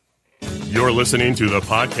You're listening to the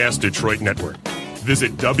Podcast Detroit Network.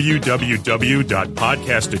 Visit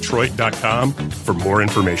www.podcastdetroit.com for more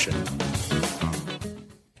information.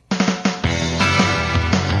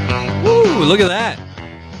 Woo, look at that.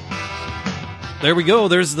 There we go.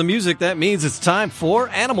 There's the music. That means it's time for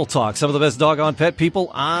Animal Talk. Some of the best doggone pet people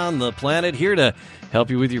on the planet here to help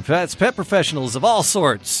you with your pets. Pet professionals of all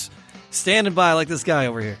sorts. Standing by like this guy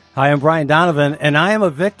over here. Hi, I'm Brian Donovan, and I am a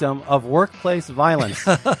victim of workplace violence.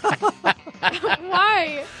 Why?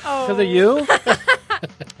 Because of you?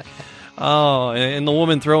 Oh, and the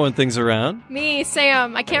woman throwing things around. Me,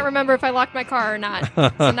 Sam. I can't remember if I locked my car or not.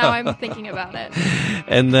 So now I'm thinking about it.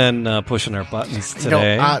 And then pushing our buttons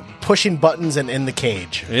today. Pushing buttons and in the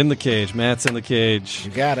cage. In the cage. Matt's in the cage.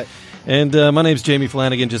 You got it. And my name's Jamie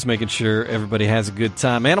Flanagan, just making sure everybody has a good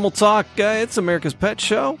time. Animal Talk, it's America's Pet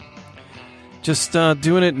Show. Just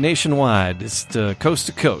doing it nationwide, just coast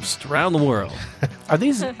to coast, around the world. Are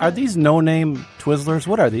these no-name Twizzlers?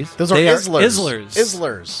 What are these? Those are They are Izzlers.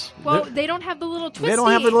 Izzlers. Well, they don't have the little twisty. They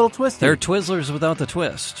don't have the little twisty. They're Twizzlers without the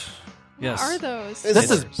twist. Yes. What are those?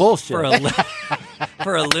 This is bullshit.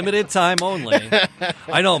 For a limited time only.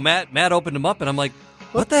 I know, Matt opened them up, and I'm like,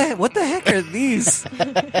 what the heck are these?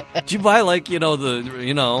 Did you buy,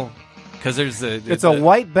 because there's It's a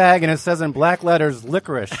white bag, and it says in black letters,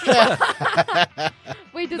 licorice.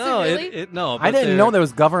 Wait, does no, it really? no. I didn't know there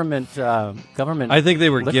was government. I think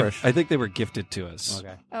they were licorice. I think they were gifted to us.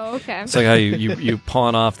 Okay. Oh, okay. It's like how you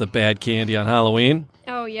pawn off the bad candy on Halloween.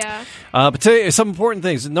 Oh, yeah. But today, some important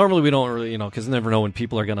things. Normally, we don't really, because you never know when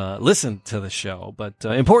people are going to listen to the show. But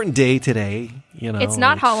important day today, It's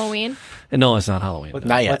not Halloween. No, it's not Halloween.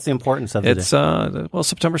 Not yet. What's the importance of it? It's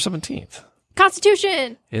September 17th.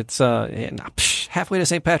 Constitution. It's halfway to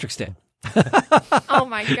St. Patrick's Day. Oh,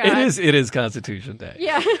 my God. It is Constitution Day.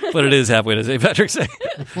 Yeah. But it is halfway to St. Patrick's Day,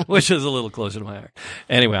 which is a little closer to my heart.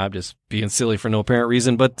 Anyway, I'm just being silly for no apparent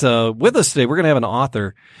reason. But with us today, we're going to have an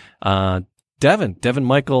author, Devin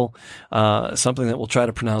Michael, something that we'll try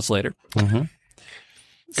to pronounce later. Mm-hmm.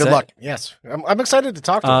 Good luck. Yes. I'm excited to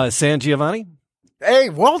talk to him. San Giovanni? Hey,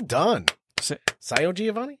 well done. San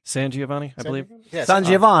Giovanni? San Giovanni, I believe. Yes. San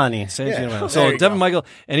Giovanni. San Yeah. Giovanni. There So you Devin go. Michael,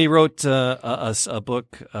 and he wrote a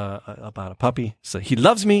book about a puppy. So he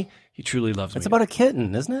loves me. He truly loves me. It's about a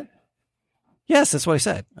kitten, isn't it? Yes, that's what I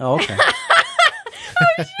said. Oh, okay.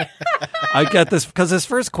 I got this because his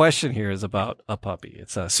first question here is about a puppy.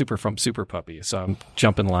 It's Super Puppy. So I'm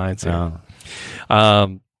jumping lines here.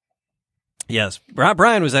 Oh. Yes,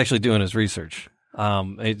 Brian was actually doing his research.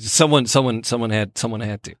 Someone had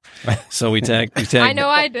to. So we tagged. I know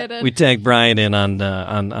I did it. We tagged Brian in on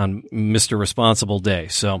Mr. Responsible Day.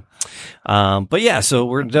 So, but yeah, so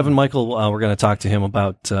we're Devin Michael. We're going to talk to him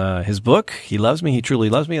about his book. He loves me. He truly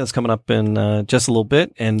loves me. That's coming up in just a little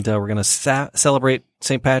bit, and we're going to celebrate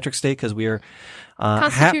St. Patrick's Day because we are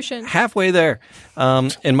Constitution. halfway there.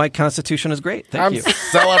 And my Constitution is great. Thank I'm you.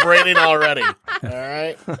 celebrating already. All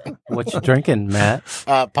right. What you drinking, Matt?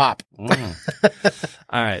 Pop. All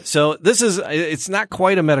right. So it's not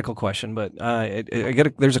quite a medical question, but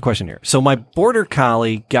there's a question here. So my border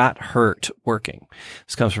collie got hurt working.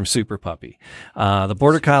 This comes from Super Puppy. The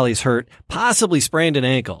border collie's hurt, possibly sprained an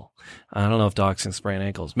ankle. I don't know if dogs can sprain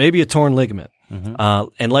ankles. Maybe a torn ligament. Mm-hmm.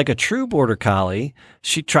 And like a true border collie,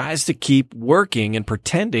 she tries to keep working and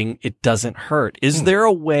pretending it doesn't hurt. Is there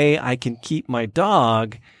a way I can keep my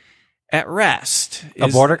dog at rest? A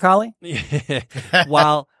border collie?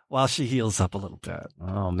 while she heals up a little bit.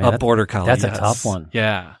 Oh man, A border collie. That's yes. a tough one.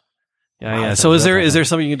 Yeah. Yeah, Wow, yeah. that's So a is real there one.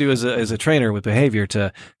 something you can do as a trainer with behavior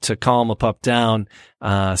to calm a pup down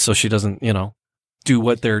so she doesn't, do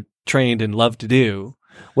what they're trained and love to do?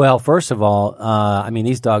 Well, first of all,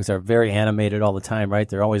 these dogs are very animated all the time, right?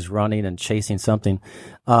 They're always running and chasing something.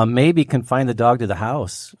 Maybe confine the dog to the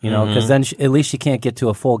house, because then at least she can't get to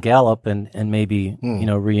a full gallop and maybe,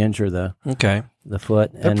 re-injure the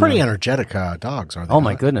foot. They're pretty energetic dogs, aren't they? Oh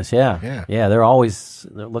my goodness, yeah. Yeah. They're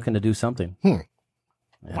looking to do something. Yeah.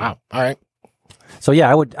 Wow. All right. So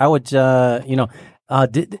yeah, I would, does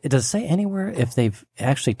it say anywhere if they've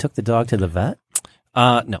actually took the dog to the vet?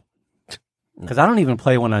 No. Because I don't even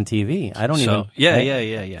play one on TV. I don't even.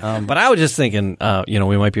 Yeah. But I was just thinking,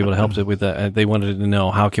 we might be able to help it with that. They wanted to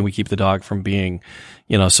know how can we keep the dog from being,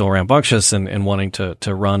 so rambunctious and wanting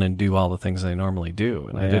to run and do all the things they normally do.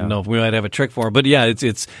 And I didn't know if we might have a trick for him. But yeah,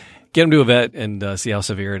 it's get him to a vet and see how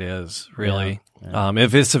severe it is. Really,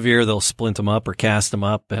 if it's severe, they'll splint them up or cast them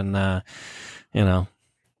up, and and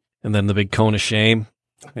then the big cone of shame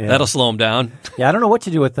that'll slow them down. Yeah, I don't know what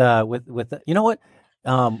to do with you know what.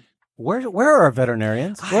 Where are our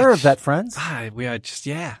veterinarians? Where are our vet friends? We are just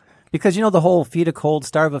Because the whole feed a cold,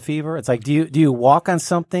 starve a fever. It's like, do you walk on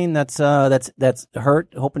something that's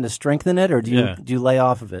hurt, hoping to strengthen it, or do you lay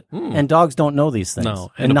off of it? And dogs don't know these things.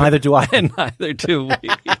 No, and neither do I. And neither do we.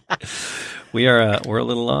 We're a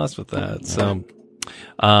little lost with that. So,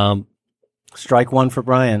 strike one for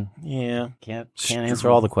Brian. Yeah, can't answer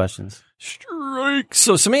all the questions. Strike.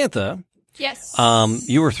 So Samantha. Yes.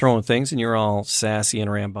 You were throwing things, and you're all sassy and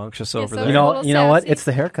rambunctious over there. You know what? It's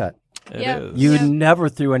the haircut. It is. You never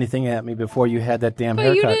threw anything at me before you had that damn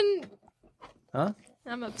haircut. You didn't. Huh?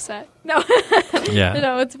 I'm upset. No. Yeah.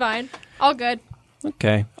 No, it's fine. All good.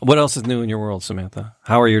 Okay. What else is new in your world, Samantha?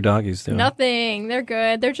 How are your doggies doing? Nothing. They're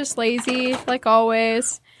good. They're just lazy, like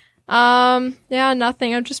always.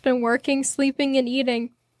 Nothing. I've just been working, sleeping, and eating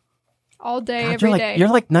all day, every day. You're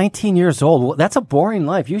like 19 years old. That's a boring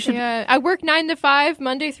life. You should. Yeah, I work 9 to 5,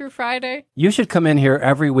 Monday through Friday. You should come in here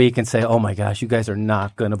every week and say, "Oh my gosh, you guys are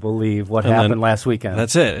not going to believe what happened last weekend."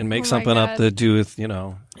 That's it, and make something up to do with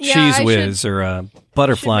Yeah, Cheese Whiz or a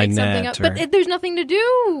butterfly net, but there's nothing to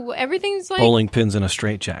do. Everything's like bowling pins in a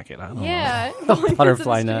straitjacket. I don't know. Yeah,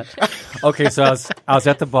 butterfly net. Okay, so I was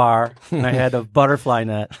at the bar and I had a butterfly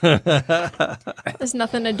net. There's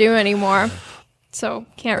nothing to do anymore. So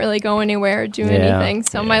can't really go anywhere or do anything.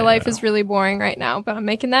 So my life is really boring right now, but I'm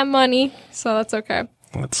making that money, so that's okay.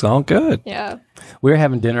 It's all good. Yeah. We were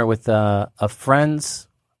having dinner with a friend's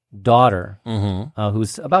daughter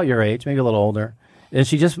who's about your age, maybe a little older. And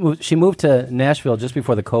she moved to Nashville just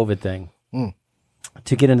before the COVID thing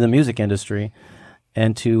to get into the music industry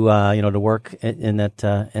and to to work in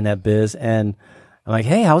that biz. And I'm like,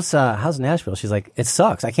 hey, how's Nashville? She's like, it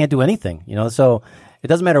sucks. I can't do anything. So it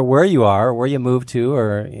doesn't matter where you are, where you move to,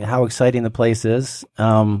 or how exciting the place is.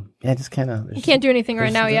 Just kind of you can't do anything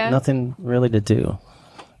right now yet. Nothing really to do.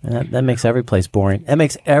 And that makes every place boring. That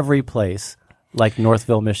makes every place like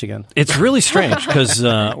Northville, Michigan. It's really strange because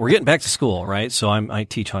we're getting back to school, right? So I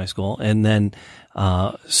teach high school, and then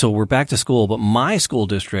so we're back to school. But my school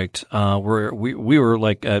district, we were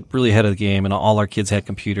like really ahead of the game, and all our kids had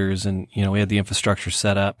computers, and we had the infrastructure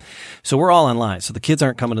set up. So we're all online. So the kids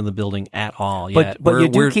aren't coming in the building at all yet. But you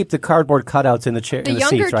do keep the cardboard cutouts in the chair, in the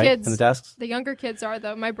seats, right? Kids, in the desks. The younger kids are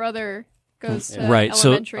though. My brother goes to right.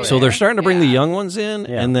 elementary. So they're starting to bring the young ones in,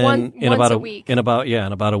 and then in about a week and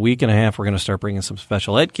a half, we're going to start bringing some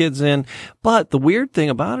special ed kids in. But the weird thing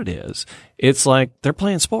about it is, it's like they're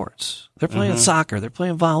playing sports. They're playing soccer. They're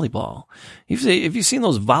playing volleyball. If you've seen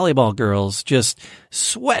those volleyball girls just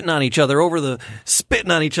sweating on each other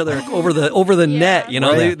spitting on each other over the net,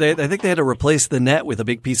 they I think they had to replace the net with a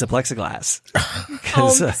big piece of plexiglass.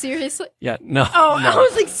 Seriously? Yeah, no. Oh, no. I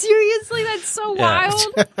was like, seriously? That's so wild.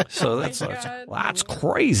 So that's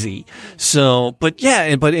crazy. So, but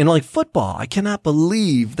in like football, I cannot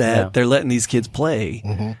believe that they're letting these kids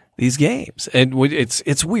play these games, and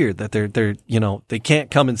it's weird that they're they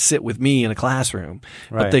can't come and sit with me in a classroom,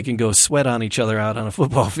 but they can go sweat on each other out on a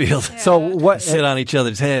football field. Yeah. So what? Sit on each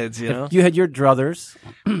other's heads. If you had your druthers.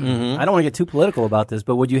 I don't want to get too political about this,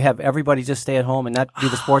 but would you have everybody just stay at home and not do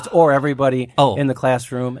the sports, or everybody in the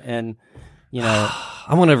classroom and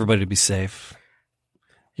I want everybody to be safe.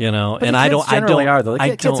 But and I don't.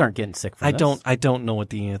 Kids aren't getting sick from this. I don't know what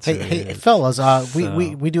the answer is. Hey, fellas,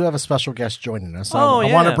 we do have a special guest joining us.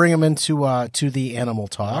 I want to bring him into to the Animal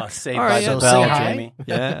Talk. Saved by the bell, Jamie.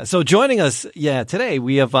 Yeah. So joining us, today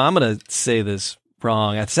we have. I'm going to say this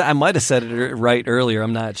wrong. I might have said it right earlier.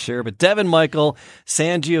 I'm not sure, but Devin Michael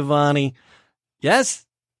San Giovanni. Yes.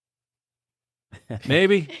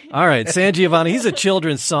 Maybe. All right. San Giovanni, he's a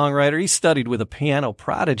children's songwriter. He studied with a piano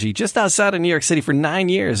prodigy just outside of New York City for 9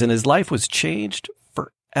 years, and his life was changed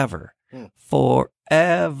forever.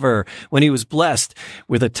 Forever. When he was blessed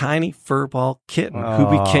with a tiny furball kitten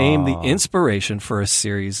who became the inspiration for a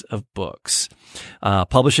series of books.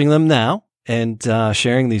 Publishing them now and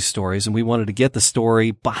sharing these stories, and we wanted to get the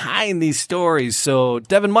story behind these stories. So,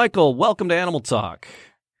 Devin Michael, welcome to Animal Talk.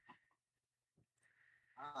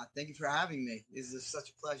 Thank you for having me. This is such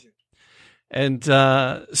a pleasure. And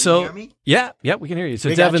Can you hear me? Yeah, we can hear you.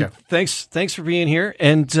 So Devin, thanks for being here.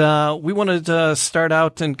 And we wanted to start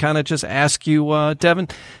out and kind of just ask you, Devin,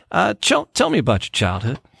 tell me about your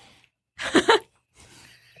childhood.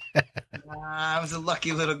 I was a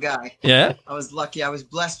lucky little guy. Yeah, I was lucky. I was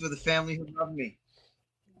blessed with a family who loved me.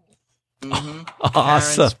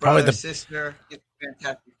 Awesome. Parents, brother, sister. It's a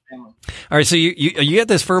fantastic family. All right, so you had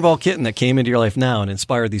this furball kitten that came into your life now and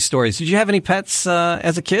inspired these stories. Did you have any pets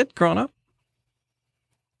as a kid growing up?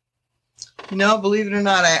 Believe it or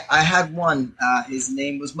not, I had one. His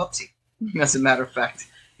name was Mupsy, as a matter of fact.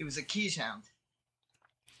 He was a Keeshhound.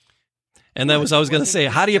 And that was I was going to say,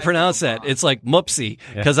 how do you pronounce that? It's like Mupsy,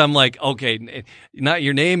 because I'm like, okay, not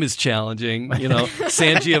your name is challenging,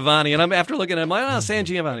 San Giovanni. And I'm after looking at him, like, San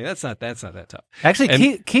Giovanni. That's not that tough. Actually,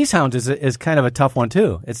 Keyshound is kind of a tough one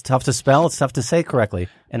too. It's tough to spell. It's tough to say correctly,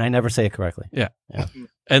 and I never say it correctly. Yeah.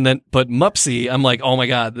 And then, but Mupsy, I'm like, oh my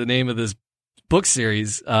god, the name of this book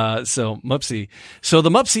series. So Mupsy. So the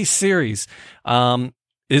Mupsy series.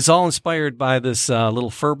 It's all inspired by this little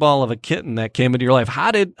fur ball of a kitten that came into your life.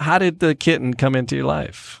 How did the kitten come into your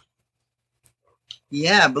life?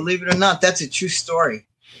 Yeah, believe it or not, that's a true story.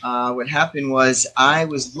 What happened was I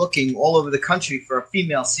was looking all over the country for a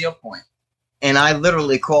female seal point, and I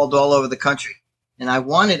literally called all over the country. And I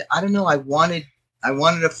wanted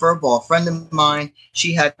a fur ball. A friend of mine,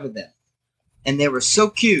 she had them, and they were so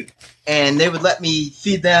cute. And they would let me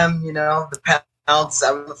feed them, the pounds. I was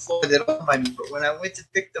on the floor, they'd all by me, but when I went to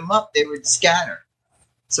pick them up, they would scatter.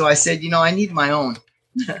 So I said, I need my own.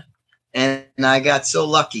 And I got so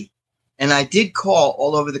lucky. And I did call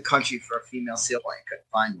all over the country for a female seal point. I couldn't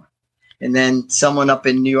find one. And then someone up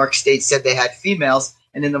in New York State said they had females.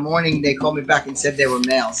 And in the morning, they called me back and said they were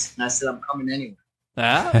males. And I said, I'm coming anyway.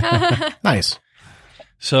 Nice.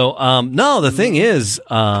 So, no, the thing is,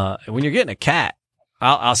 when you're getting a cat,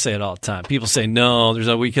 I'll say it all the time. People say, no, there's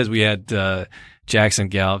because we had Jackson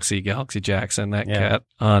Galaxy Jackson, that cat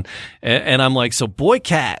on. And I'm like, so boy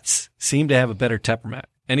cats seem to have a better temperament.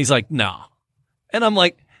 And he's like, no. And I'm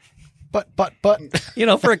like, but,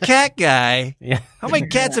 for a cat guy, how many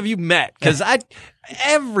cats have you met? Because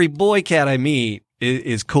every boy cat I meet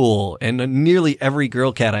is cool. And nearly every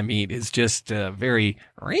girl cat I meet is just very,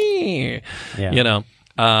 I don't know.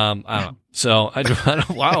 So I don't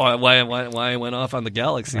know why I went off on the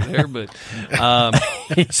galaxy there, but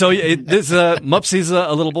so this Mupsy's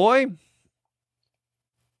a little boy.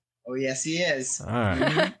 Oh yes, he is. All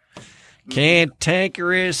right,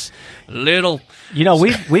 cantankerous little.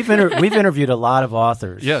 We've interviewed a lot of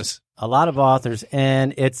authors. Yes, a lot of authors,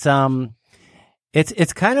 and it's kind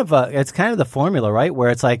of the formula, right?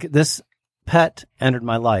 Where it's like this pet entered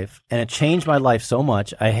my life, and it changed my life so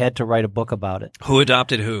much I had to write a book about it. Who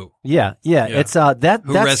adopted who? Yeah. It's that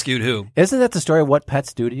who rescued who? Isn't that the story of what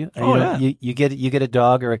pets do to you? You get a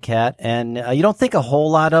dog or a cat, and you don't think a whole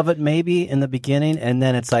lot of it maybe in the beginning, and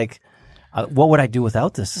then it's like, what would I do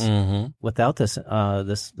without this? Mm-hmm. Without this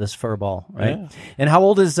this fur ball, right? Yeah. And how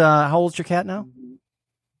old's your cat now?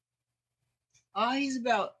 He's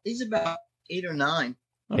about 8 or 9.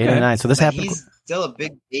 Okay. 8 or 9. So this happened. He's still a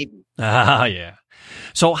big baby. Ah, yeah.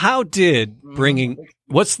 So how did bringing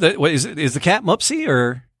is the cat Mupsy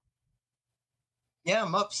or? Yeah,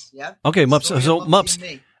 Mups. Yeah. Okay, Mups. So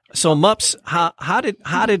Mups. So Mups. How did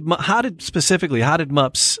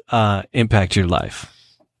Mups impact your life?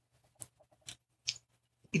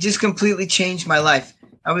 It just completely changed my life.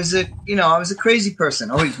 I was a crazy person,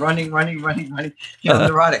 always running,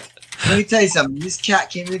 neurotic. Let me tell you something. This cat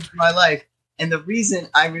came into my life. And the reason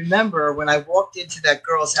I remember when I walked into that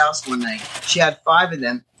girl's house one night, she had 5 of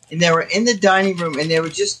them, and they were in the dining room, and they were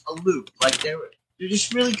just aloof, like they're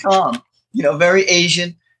just really calm, very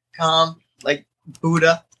Asian, calm, like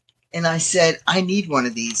Buddha. And I said, I need one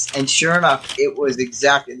of these. And sure enough, it was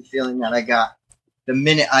exactly the feeling that I got the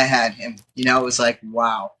minute I had him. It was like,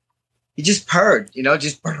 wow. He just purred,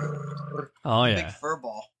 just purr. Oh yeah, big fur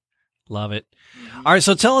ball. Love it. All right,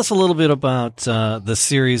 so tell us a little bit about the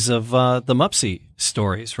series of the Mupsy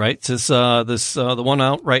stories, right? The one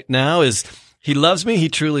out right now is He Loves Me, He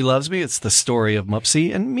Truly Loves Me. It's the story of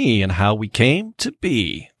Mupsy and me and how we came to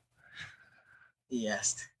be.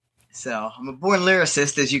 Yes. So I'm a born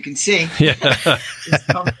lyricist, as you can see. Yeah. Just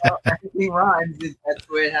comes out, everything rhymes. That's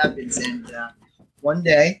the way it happens. And one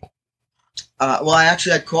day, I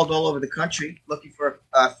actually had called all over the country looking for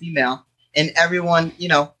a female, and everyone,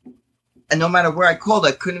 and no matter where I called,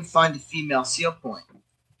 I couldn't find a female seal point.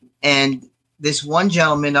 And this one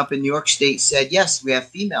gentleman up in New York State said, yes, we have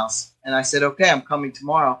females. And I said, okay, I'm coming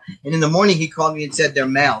tomorrow. And in the morning, he called me and said, they're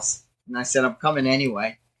males. And I said, I'm coming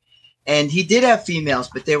anyway. And he did have females,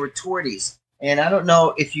 but they were torties. And I don't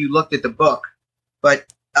know if you looked at the book, but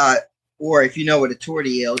or if you know what a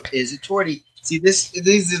tortie is. A tortie, see,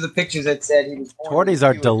 these are the pictures that said he was born. Torties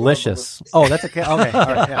are delicious. Oh, that's okay. Okay. All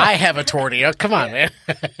right, yeah. I have a tortie. Oh, come on, man.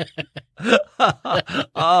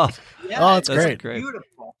 That's great.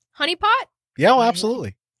 Beautiful. Honey pot? Yeah, well,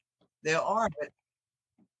 absolutely. They are,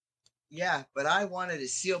 but I wanted a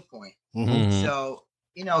seal point. Mm-hmm. So,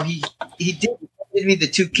 he did me the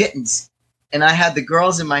 2 kittens, and I had the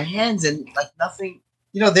girls in my hands, and like nothing,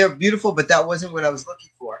 they're beautiful, but that wasn't what I was looking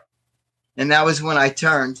for. And that was when I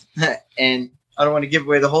turned, and I don't want to give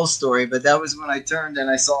away the whole story, but that was when I turned and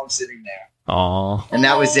I saw him sitting there. Oh. And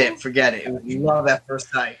that was it. Forget it. It was love at first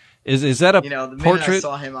sight. Is that a the minute portrait? I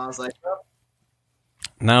saw him, I was like, oh.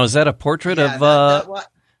 Now, is that a portrait of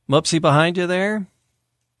Mupsy behind you there?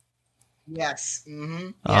 Yes. Mm-hmm.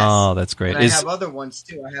 Yes. Oh, that's great. And I have other ones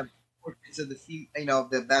too. I have portraits of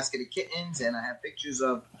the basket of kittens, and I have pictures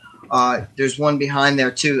of. There's one behind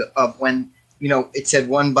there too of when it said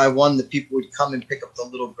one by one the people would come and pick up the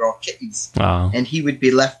little girl kittens, and he would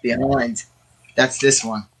be left behind. That's this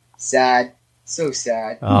one. Sad, so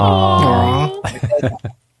sad. Oh.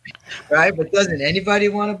 Right, but doesn't anybody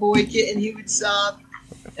want a boy kitten? He would sob.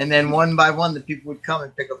 And then one by one, the people would come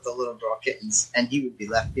and pick up the little girl kittens, and he would be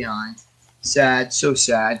left behind. Sad, so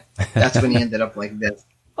sad. That's when he ended up like this.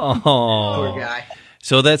 Oh, poor guy.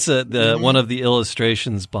 So that's one of the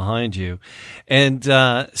illustrations behind you, and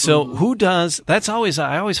who does? That's always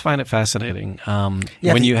I always find it fascinating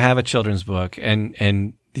when you have a children's book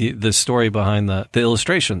and the story behind the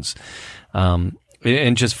illustrations.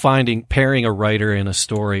 And just pairing a writer and a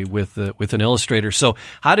story with an illustrator. So,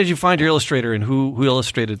 how did you find your illustrator, and who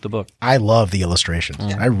illustrated the book? I love the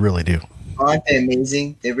illustrations. I really do. Aren't they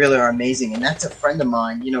amazing? They really are amazing. And that's a friend of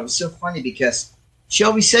mine. It's so funny because she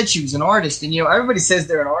always said she was an artist, and everybody says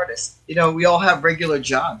they're an artist. We all have regular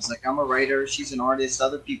jobs. Like I'm a writer, she's an artist.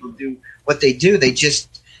 Other people do what they do. They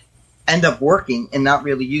just end up working and not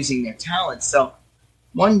really using their talent. So.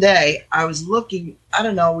 One day, I was looking, I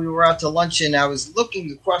don't know, we were out to lunch, and I was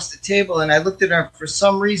looking across the table, and I looked at her. For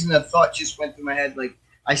some reason, a thought just went through my head, like,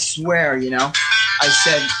 I swear, I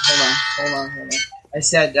said, hold on. I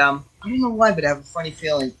said, I don't know why, but I have a funny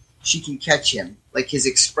feeling she can catch him, like his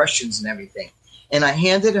expressions and everything. And I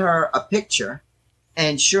handed her a picture,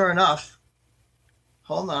 and sure enough,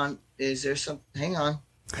 hold on, is there some, hang on.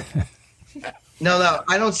 No,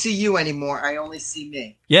 I don't see you anymore. I only see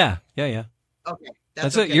me. Yeah. Okay.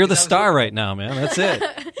 That's it. You're the star right now, man. That's it.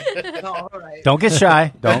 No, all right. Don't get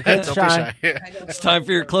shy. Don't get shy. It's time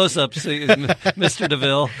for your close-ups, Mr.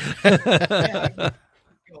 DeVille.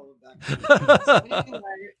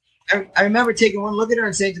 I remember taking one look at her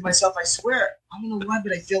and saying to myself, I swear, I don't know why,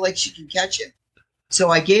 but I feel like she can catch him. So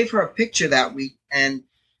I gave her a picture that week, and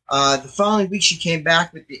the following week she came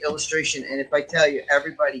back with the illustration, and if I tell you,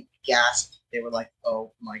 everybody gasped. They were like,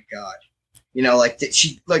 oh, my God. Look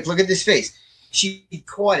at this face. She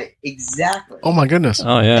caught it exactly. Oh my goodness!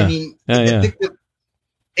 Oh yeah. I mean,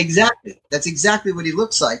 exactly. That's exactly what he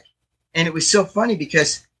looks like, and it was so funny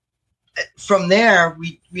because from there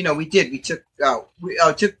we took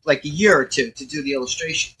like a year or two to do the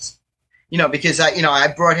illustrations, because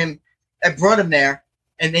I brought him there,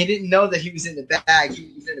 and they didn't know that he was in the bag.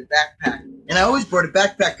 He was in a backpack, and I always brought a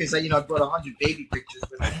backpack because I brought 100 baby pictures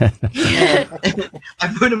with me. And I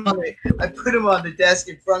put him on the desk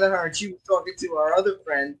in front of her, and she was talking to our other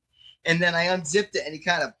friend, and then I unzipped it, and he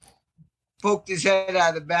kind of poked his head out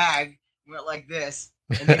of the bag, went like this,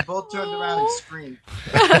 and they both turned around and screamed.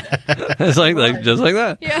 It's like just like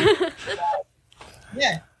that. Yeah.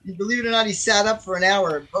 Yeah. Believe it or not, he sat up for an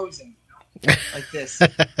hour and posing. Like this. I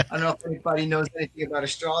don't know if anybody knows anything about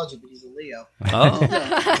astrology, but he's a Leo. Oh.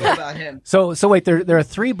 What about him? So wait, there are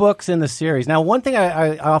 3 books in the series. Now, one thing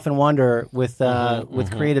I often wonder with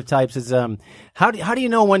creative types is how do you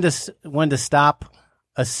know when to stop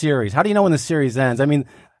a series? How do you know when the series ends? I mean,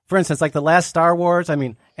 for instance, like the last Star Wars. I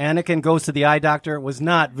mean, Anakin goes to the eye doctor was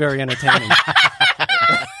not very entertaining.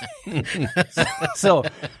 So,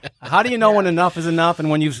 how do you know when enough is enough and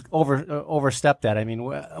when you've overstepped that? I mean,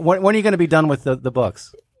 when are you going to be done with the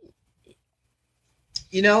books?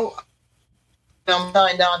 I'm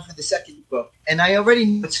signed on for the second book, and I already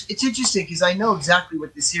know it's interesting because I know exactly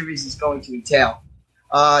what the series is going to entail.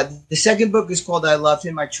 The second book is called I Love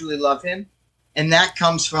Him, I Truly Love Him, and that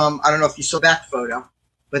comes from, I don't know if you saw the back photo,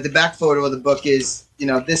 but the back photo of the book is,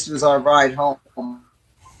 this was our ride home,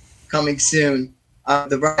 coming soon.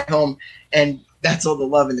 The ride home, and that's all the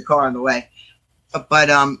love in the car on the way. But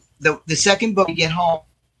the second book, you get home,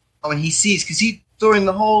 when he sees, because during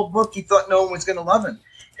the whole book, he thought no one was going to love him.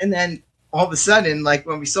 And then all of a sudden, like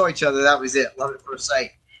when we saw each other, that was it, love at first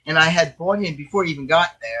sight. And I had bought him, before he even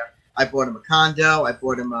got there, I bought him a condo, I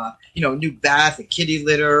bought him a new bath, a kitty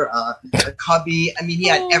litter, a cubby. I mean, he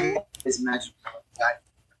had everything. His magic.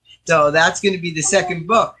 So that's going to be the second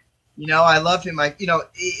book. I love him.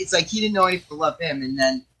 It's like he didn't know anything to love him, and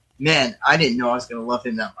then, man, I didn't know I was going to love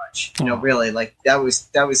him that much. Really, like that was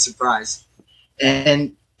a surprise.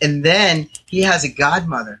 And then he has a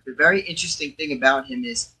godmother. The very interesting thing about him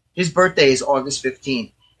is his birthday is August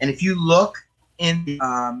 15th, and if you look in,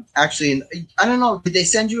 I don't know, did they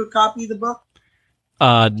send you a copy of the book?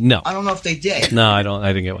 No. I don't know if they did. No, I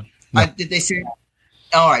didn't get one. No. Did they say?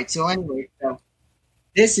 All right. So anyway,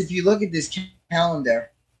 this, if you look at this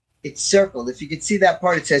calendar, it's circled. If you could see that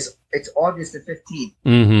part, it says it's August the 15th.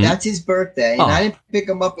 Mm-hmm. That's his birthday, and I didn't pick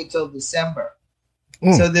him up until December.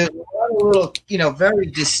 So there's a lot of little, very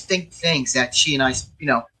distinct things that she and I,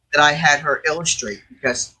 that I had her illustrate,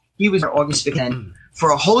 because he was August 15th.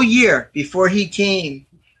 For a whole year before he came,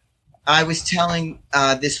 I was telling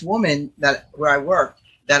this woman where I worked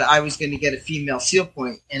that I was going to get a female seal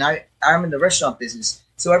point, and I'm in the restaurant business.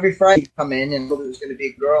 So every Friday I'd come in, and it was going to be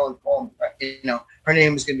a girl, and her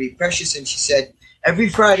name was going to be Precious, and she said every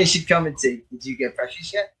Friday she'd come and say, "Did you get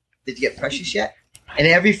Precious yet? Did you get Precious yet?" And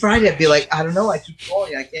every Friday I'd be like, "I don't know. I keep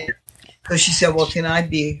calling. I can't." So she said, "Well, can I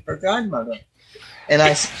be her godmother?" And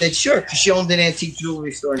I said, "Sure," because she owned an antique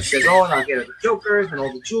jewelry store, and she says, "Oh, and I'll get her the chokers and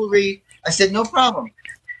all the jewelry." I said, "No problem."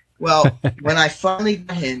 Well, when I finally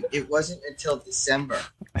got him, it wasn't until December,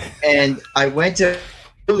 and I went to a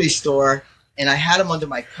jewelry store, and I had him under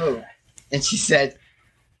my coat, and she said,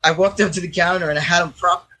 I walked up to the counter, and I had him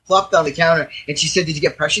plopped on the counter, and she said, "Did you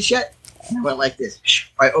get Precious yet?" And I went like this.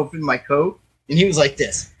 I opened my coat, and he was like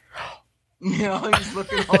this. He was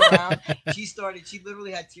looking all around. She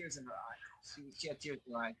literally had tears in her eyes. She had tears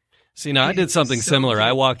in her eyes. See, now I did something similar.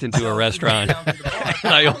 I walked into a restaurant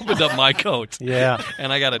and I opened up my coat. Yeah.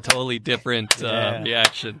 And I got a totally different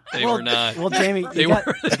reaction. They were not. Well, Jamie, you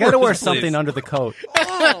got to wear something under the coat.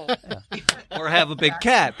 Oh. Or have a big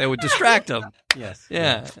cat that would distract them. Yes.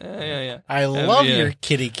 Yeah. I love your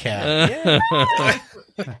kitty cat.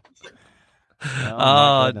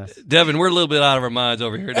 Devin, we're a little bit out of our minds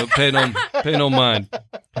over here. Don't pay no mind.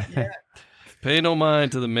 Yeah. Pay no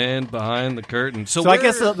mind to the man behind the curtain. So I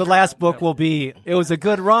guess the last book will be, "It was a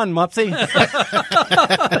good run, Mupsy."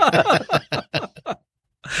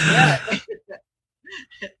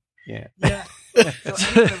 Yeah. So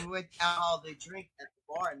I went down all the drink at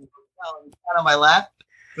the bar in the hotel, and he sat on my lap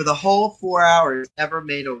for the whole 4 hours, never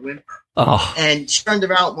made a whimper. Oh. And she turned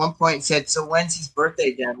around at one point and said, "So when's his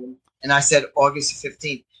birthday, Devin?" And I said, "August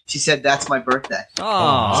 15th. She said, "That's my birthday."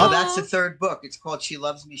 Oh. So that's the third book. It's called "She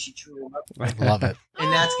Loves Me, She Truly Loves Me." I love it.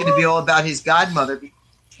 And that's going to be all about his godmother. We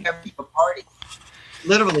have a party.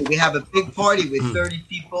 Literally, we have a big party with 30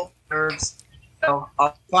 people, serves,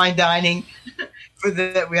 fine dining.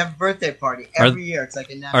 We have a birthday party every year. It's like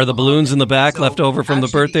a national Are the balloons in the back left over from the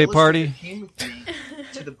actually, birthday party? Came with me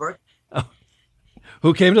to the birthday.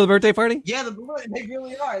 Who came to the birthday party? Yeah, the balloon. They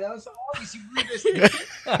really are. That was so obvious. You believe this?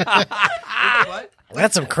 What?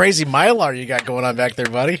 That's some crazy Mylar you got going on back there,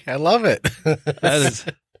 buddy. I love it. That is.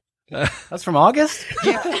 That's from August?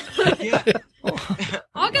 Yeah.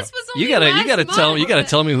 August was only You gotta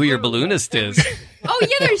tell me who your balloonist is. Oh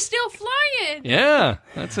yeah, they're still flying. Yeah,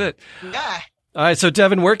 that's it. Yeah. All right, so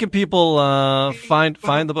Devin, where can people find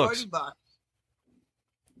the books?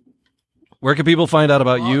 Where can people find out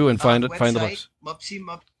about you and find the books?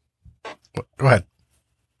 Go ahead.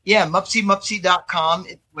 Yeah, mupsy.com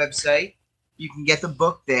is the website. You can get the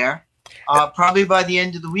book there. Probably by the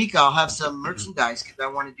end of the week, I'll have some merchandise because I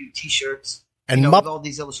want to do T-shirts. And with all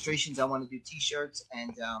these illustrations, I want to do T-shirts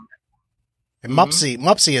and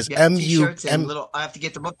Mupsy is T-shirts and I have to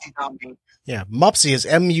get the Mupsy on me. Yeah, Mupsy is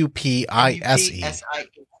Mupise.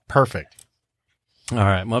 Perfect. All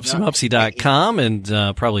right, mupsy.com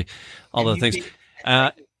and probably all the things.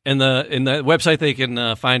 In the website, they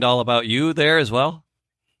can find all about you there as well.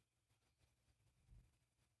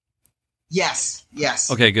 Yes.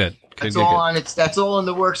 Okay, good. That's all in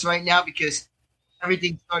the works right now because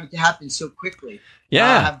everything started to happen so quickly. Yeah,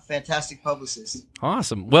 I have a fantastic publicist.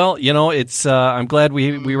 Awesome. Well, it's. I'm glad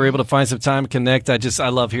we were able to find some time to connect. I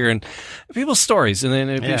love hearing people's stories and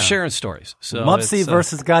then sharing stories. So Mupsy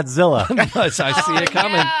versus Godzilla. I see it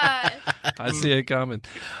coming. Yeah. I see it coming.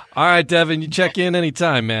 All right, Devin, you check in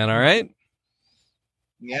anytime, man. All right.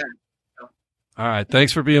 Yeah. All right.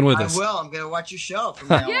 Thanks for being with us. I will. I'm going to watch your show from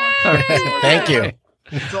now on. Right. Thank you.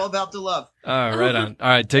 It's all about the love. All right, right on. All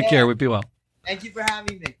right, take care. We be well. Thank you for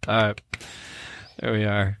having me. All right. There we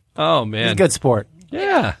are. Oh, man. He's a good sport.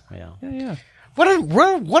 Yeah. What a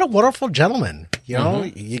wonderful gentleman.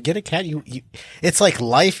 You get a cat. It's like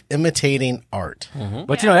life imitating art. Mm-hmm.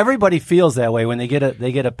 But everybody feels that way when they get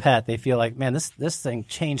a pet. They feel like, man, this thing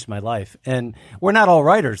changed my life. And we're not all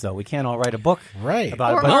writers, though. We can't all write a book right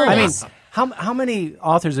about it. Or But I mean, artists. how many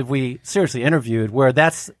authors have we seriously interviewed where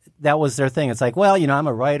that was their thing? It's like, well, I'm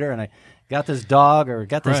a writer and I got this dog or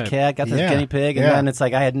got this cat, got this guinea pig, and then it's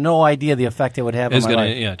like I had no idea the effect it would have on my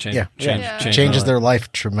life. Change changes their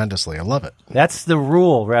life tremendously. I love it. That's the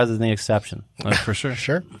rule rather than the exception. For sure.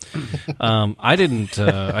 Sure. I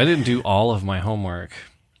didn't do all of my homework.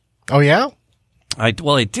 Oh yeah. I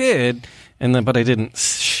did, but I didn't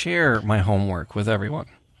share my homework with everyone.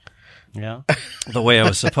 Yeah. the way I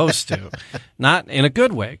was supposed to. Not in a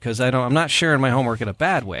good way, because I'm not sharing my homework in a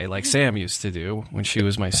bad way like Sam used to do when she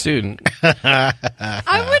was my student. I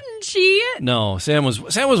wouldn't cheat. No, Sam was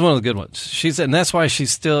one of the good ones. And that's why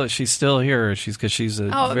she's still here. Because she's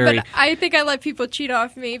a very but I think I let people cheat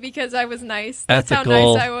off me because I was nice. That's ethical,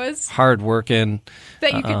 how nice I was. hardworking.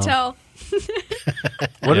 Bet you could tell.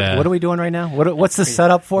 What are we doing right now? What's the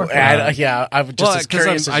setup for? I'm just as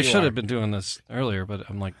curious as I you should are. have been doing this earlier, but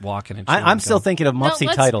I'm like walking and I'm still thinking of Mupsy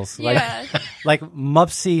let's- titles. yeah. Like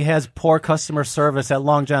Mupsy has poor customer service at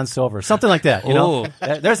Long John Silver. Something like that, you know?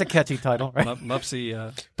 There's a catchy title, right?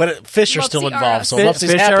 Mupsy. But fish are still Mupsy involved, so Fish-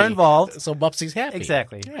 Mupsy's fish happy. are involved. So Mupsy's happy.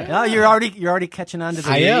 Exactly. No, you're already catching on to the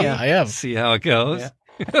I am. See how it goes. Yeah.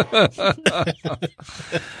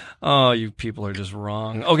 Oh, you people are just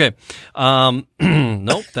wrong. Okay.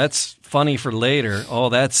 Nope, that's funny for later. Oh,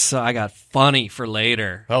 that's I got funny for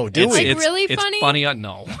later. Oh, do we? Like, really it's funny? funny.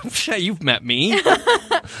 No. You've met me.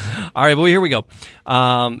 All right, well, here we go.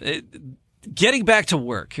 Getting back to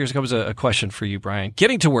work. Here comes a question for you, Brian.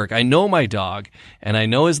 Getting to work. I know my dog, and I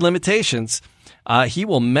know his limitations. He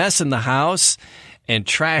will mess in the house and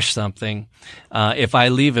trash something if I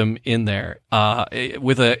leave him in there.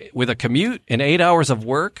 With a commute and 8 hours of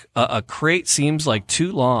work, a crate seems like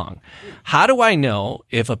too long. How do I know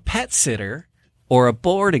if a pet sitter or a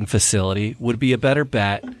boarding facility would be a better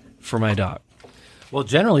bet for my dog? Well,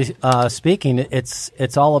 generally speaking,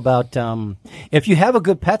 it's all about if you have a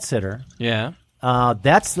good pet sitter, Yeah.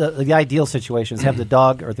 that's the ideal situation is have the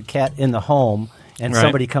dog or the cat in the home and Right.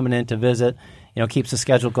 somebody coming in to visit, keeps the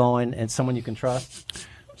schedule going and someone you can trust.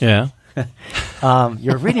 Yeah.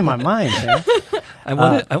 You're reading my mind, man. I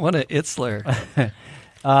want a Itzler.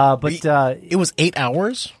 But It was 8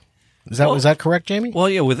 hours? Is that correct, Jamie? Well,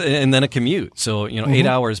 yeah, and then a commute. So, 8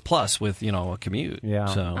 hours plus with, a commute. Yeah.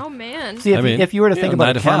 So, Oh man. see, if you were to think about 9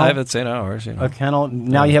 a to kennel, 5, it's 8 hours. a kennel,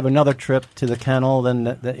 now you have another trip to the kennel,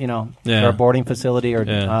 then Yeah. or a boarding facility, or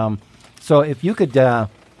Yeah. so if you could,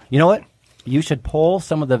 you know what, you should poll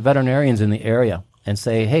some of the veterinarians in the area and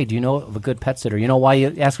say, hey, do you know of a good pet sitter? You know why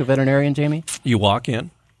you ask a veterinarian, Jamie? You walk in.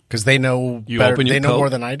 Because they know You better, open your they know coat. more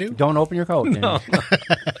than I do. Don't open your coat. Jamie.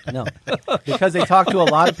 No, because they talk to a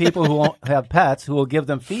lot of people who won't have pets who will give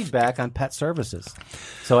them feedback on pet services.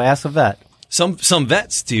 So ask a vet. Some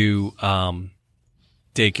vets do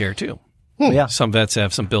daycare too. Yeah. Some vets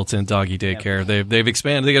have some built-in doggy daycare. They've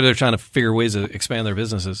expanded. They're trying to figure ways to expand their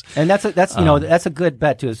businesses. And that's a good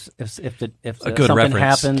bet too. If good something reference.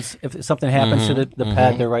 happens, if something happens to the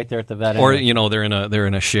pet, they're right there at the vet. Or end. they're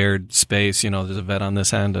in a shared space. There's a vet on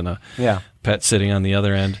this end and a Yeah. pet sitting on the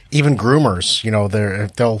other end. Even groomers,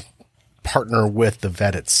 they'll partner with the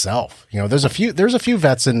vet itself. There's a few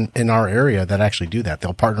vets in our area that actually do that.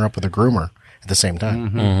 They'll partner up with a groomer at the same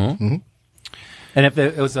time. And if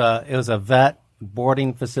it was a vet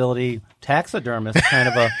boarding facility taxidermist kind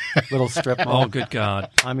of a little strip mall. Oh, good God!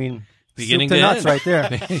 I mean, Beginning soup to to nuts end. right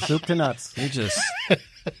there. Soup to nuts. You just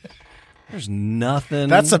there's nothing.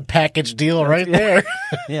 That's a package deal right there.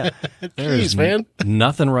 Yeah. Jeez, man.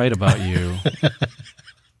 Nothing right about you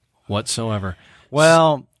whatsoever.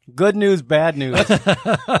 Well, good news, bad news,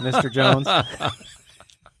 Mr. Jones.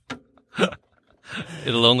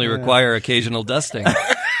 It'll only require occasional dusting.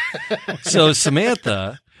 So,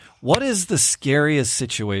 Samantha, what is the scariest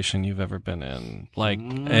situation you've ever been in? Like,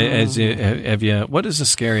 what is the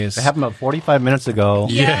scariest? It happened about 45 minutes ago.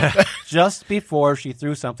 Yeah. Just before she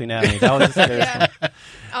threw something at me. That was the scariest Yeah.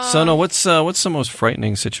 one. So, no, what's the most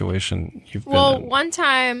frightening situation you've been Well, in? one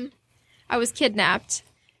time I was kidnapped.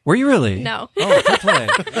 Were you really? No. Oh, good play.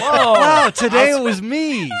 Whoa. Wow, today it was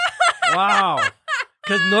me. Wow.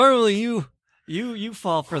 Because normally you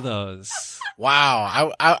fall for those.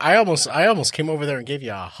 Wow. I almost came over there and gave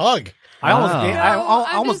you a hug. I almost Wow. gave, No, I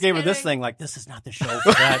I'm almost just gave her this kidding. thing like, this is not the show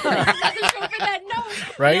for that. Nothing show for that. No.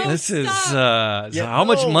 Right? No, This is stop. so how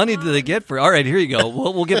much money do they get for? All right, here you go.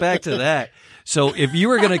 We'll get back to that. So, if you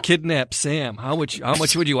were going to kidnap Sam, how much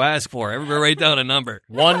would you ask for? Everybody write down a number.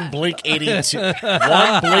 One Blink 82.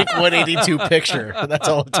 One Blink 182 picture. That's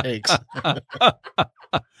all it takes.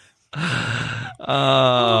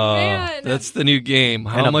 Oh, man. that's the new game.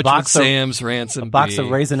 How And a much would box of- Sam's ransom A box be? of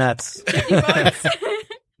Raisinets.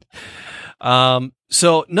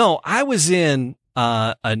 So no, I was in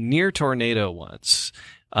a near tornado once.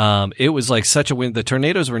 It was like such a wind. The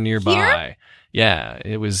tornadoes were nearby. Here? Yeah,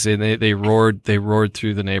 it was. And they roared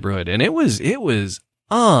through the neighborhood, and it was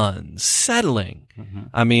unsettling. Mm-hmm.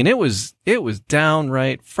 I mean, it was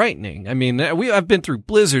downright frightening. I mean, I've been through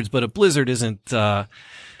blizzards, but a blizzard isn't.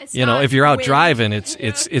 It's You know, not if you're out wind. driving,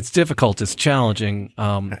 it's difficult. It's challenging.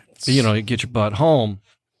 You get your butt home.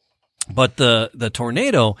 But the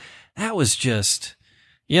tornado that was just,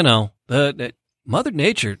 the Mother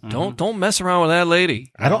Nature. Don't mess around with that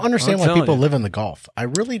lady. I don't understand why telling people you. live in the Gulf. I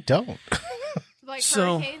really don't. Like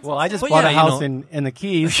So- hurricanes Well, and I just stuff? bought a you house know. in the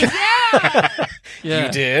Keys. Yeah.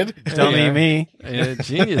 You did? Dummy Yeah. me. Yeah,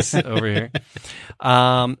 genius over here.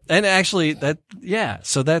 And actually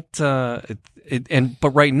so that,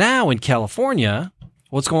 but right now in California,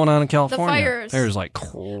 what's going on in California? fires. There's like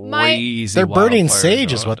crazy. They're burning wildfires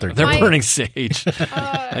sage is going what they're on. They're doing. burning sage. They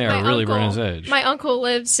My are really uncle- burning sage. My uncle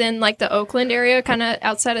lives in like the Oakland area, kind of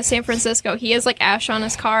outside of San Francisco. He has like ash on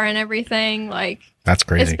his car and everything. Like That's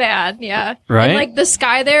crazy. it's bad, yeah. Right? And like the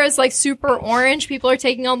sky there is like super orange. People are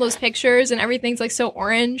taking all those pictures, and everything's like so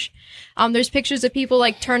orange. There's pictures of people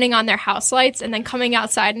like turning on their house lights and then coming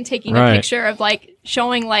outside and taking Right. a picture of like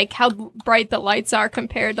showing like how bright the lights are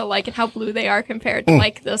compared to like and how blue they are compared to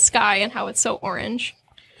like the sky and how it's so orange.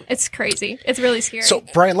 It's crazy. It's really scary. So,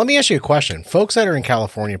 Brian, let me ask you a question. Folks that are in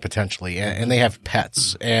California potentially, and they have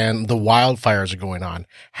pets, and the wildfires are going on,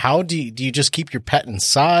 how do you just keep your pet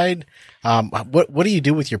inside? What do you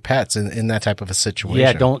do with your pets in that type of a situation?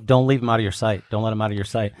 Yeah, don't leave them out of your sight. Don't let them out of your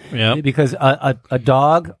sight. Yeah. Because a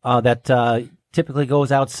dog that typically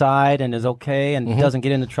goes outside and is okay and doesn't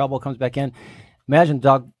get into trouble, comes back in. Imagine a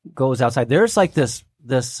dog goes outside. There's like this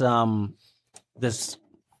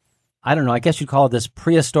I don't know. I guess you'd call it this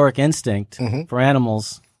prehistoric instinct for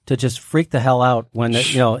animals to just freak the hell out when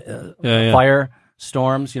fire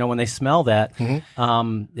storms. When they smell that,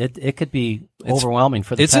 it could be overwhelming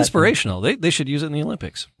for the It's pet. inspirational. They should use it in the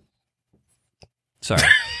Olympics. Sorry.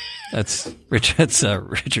 That's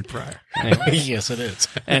Richard Pryor. Anyway, Yes, it is.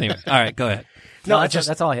 all right, go ahead. No, No,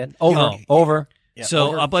 that's all I had. Oh. Over.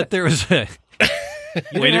 So, but there was a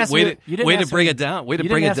way to bring it down. Way to You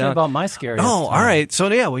bring didn't it ask me down. about my scariest. Oh, all right. So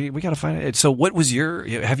yeah, we got to find it. So what was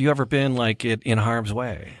have you ever been like in harm's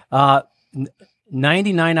way?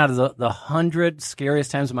 99 out of the 100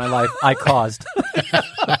 scariest times of my life I caused.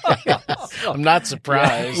 I'm not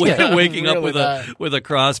surprised. Waking up Really with a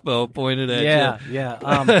crossbow pointed at you. Yeah.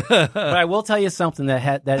 But I will tell you something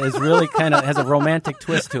that is really kind of has a romantic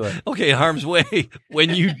twist to it. Okay, harm's way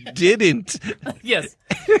when you didn't Yes.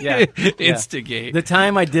 Yeah. instigate The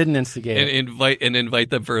time I didn't instigate and it. invite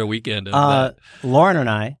them for a weekend. Of that. Lauren and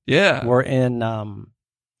I Yeah. were in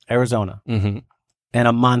Arizona, Mm-hmm. and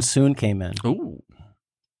a monsoon came in. Ooh.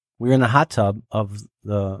 We were in the hot tub of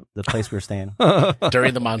the place we were staying.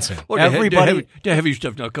 During the monsoon. Everybody- the heavy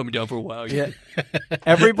stuff not coming down for a while. Yeah.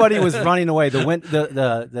 Everybody was running away.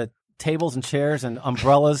 The tables and chairs and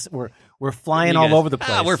umbrellas were flying all over the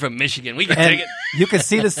place. we're from Michigan. We can And take it. you could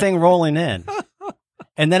see this thing rolling in.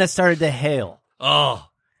 And then it started to hail. Oh.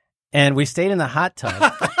 And we stayed in the hot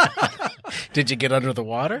tub. Did you get under the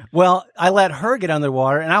water? Well, I let her get under the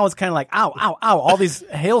water, and I was kind of like, ow, ow, ow, all these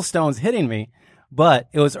hailstones hitting me. But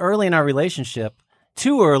it was early in our relationship,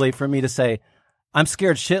 too early for me to say, I'm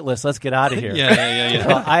scared shitless, let's get out of here. Yeah.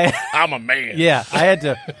 So I'm a man. I had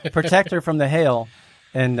to protect her from the hail.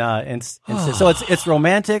 And so it's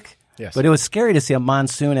romantic, Yes. but it was scary to see a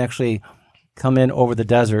monsoon actually come in over the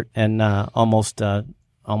desert and almost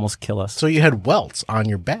kill us. So you had welts on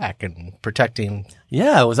your back and protecting.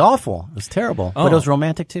 Yeah, it was awful. It was terrible, but it was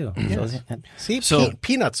romantic too. See, So-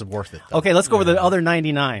 peanuts are worth it. Though. Okay, let's go over the other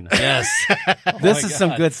 99. Yes. This is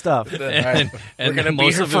some good stuff. All right. And We're gonna be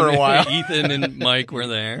most here of for them, a while. Ethan and Mike were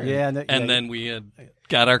there. Yeah, and then we had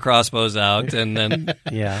got our crossbows out, and then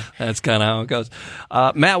Yeah. that's kind of how it goes.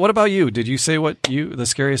 Matt, what about you? Did you say the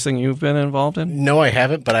scariest thing you've been involved in? No, I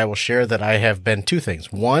haven't, but I will share that I have been two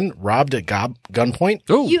things. One, robbed at gunpoint,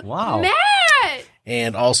 Ooh, Wow. Matt!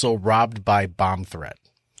 and also robbed by bomb threat.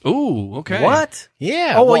 ooh, okay. What?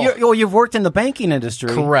 Yeah. Oh, well, you've worked in the banking industry.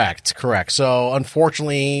 Correct. So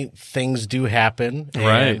unfortunately, things do happen. and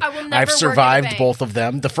Right. I will never I've work at a survived bank. both of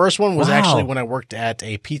them. The first one was Wow. actually when I worked at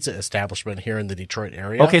a pizza establishment here in the Detroit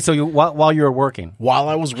area. Okay, so while you were working. While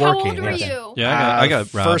I was How working. old were yes. you? Yeah, I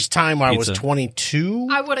got robbed. First time I was Pizza. 22.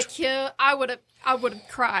 I would have killed. I would have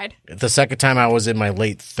cried. The second time I was in my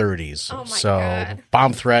late 30s. Oh my so God.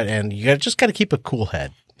 bomb threat, and you just got to keep a cool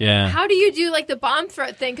head. Yeah. How do you do like the bomb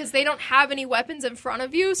threat thing? Because they don't have any weapons in front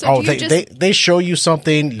of you. So Oh, do you they show you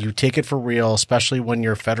something, you take it for real, especially when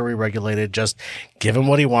you're federally regulated. Just give him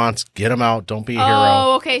what he wants, get him out. Don't be a hero.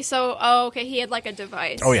 Oh, okay. So, he had like a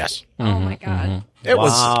device. Oh, yes. Oh my god. It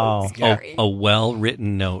Wow. was. Yeah. Scary. A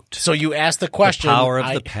well-written note. So you asked the question. Power of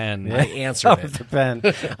I- the pen. I answered it. The pen.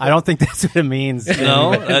 I don't think that's what it means.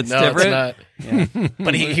 No, that's No, different. it's not.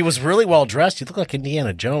 But he was really well dressed. He looked like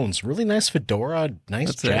Indiana Jones. Really nice fedora,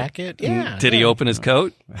 nice jacket. Yeah. Did he open his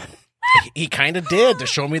coat? He kind of did to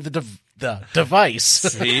show me the device.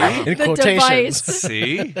 See? In The quotations.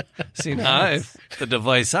 device. See now the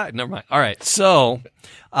device side. Never mind. All right. So,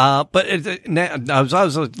 but I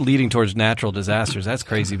was leading towards natural disasters. That's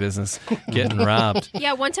crazy business. Getting robbed.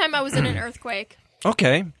 Yeah, one time I was in an earthquake.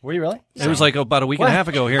 Okay. Were you really? It was like about a week and a half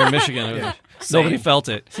ago here in Michigan. Nobody felt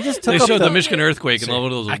it. just They took up showed the the- Michigan earthquake and one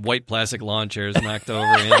of those white plastic lawn chairs knocked over.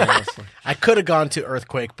 I could have gone to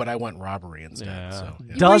earthquake, but I went robbery instead. Yeah. So,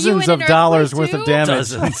 yeah. Dozens in of an dollars earthquake worth of too?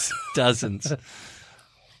 damage. Dozens.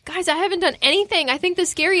 Guys, I haven't done anything. I think the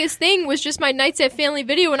scariest thing was just my nights at Family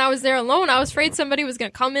Video when I was there alone. I was afraid somebody was going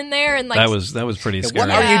to come in there and like. That was pretty scary. What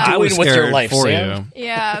are you I was doing with your scared life, for Sam? you.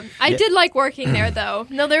 Yeah, I did like working there though.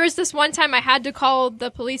 No, there was this one time I had to call the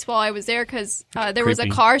police while I was there because there was a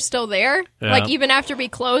Creepy. car still there. Yeah. Like even after we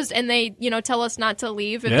closed, and they tell us not to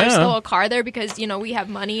leave if Yeah. there's still a car there because we have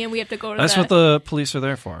money and we have to go to. That's the what the police are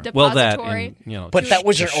there for. Well, that depository. and, But that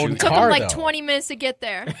was your own Took car, them like though. 20 minutes to get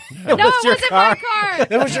there. your No, it wasn't car. my car.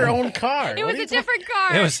 That was your own car. It was a different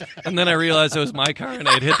car. It was, and then I realized it was my car, and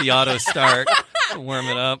I'd hit the auto start to warm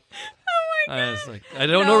it up. I was like, I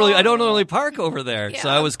don't normally park over there, so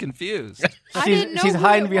Yeah. I was confused. I didn't know She's who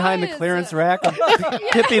hiding it behind the was. clearance rack of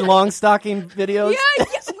Pippi Longstocking videos. Yeah,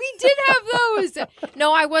 we did have those.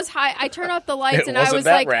 No, I was high. I turned off the lights It and I wasn't was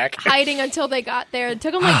that like rack. hiding until they got there. It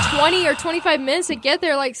took them like 20 or 25 minutes to get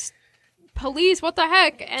there. Like, police, what the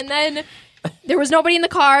heck? And then there was nobody in the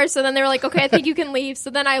car. So then they were like, okay, I think you can leave. So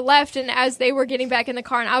then I left. And as they were getting back in the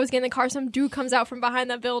car and I was getting in the car, some dude comes out from behind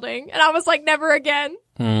that building. And I was like, never again.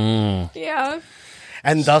 Yeah.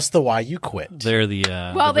 And thus the why you quit. They're the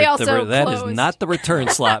Well, they also that is closed. not the return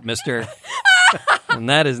slot, Mister, and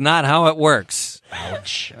that is not how it works.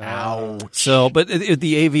 Ouch. Ouch. So, but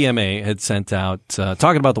the AVMA had sent out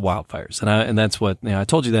talking about the wildfires, and that's what I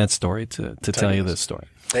told you that story to tell you this story.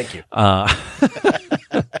 Thank you.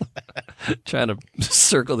 Trying to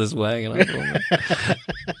circle this wagon.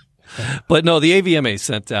 But no, the AVMA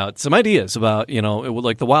sent out some ideas about, it would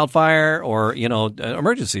like the wildfire or,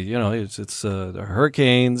 emergency, it's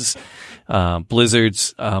hurricanes,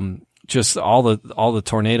 blizzards, just all the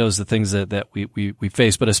tornadoes, the things that we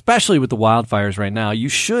face, but especially with the wildfires right now, you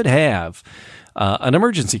should have an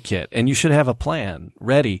emergency kit and you should have a plan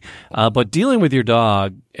ready. But dealing with your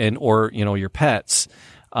dog or your pets,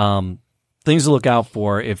 things to look out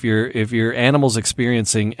for if your animal's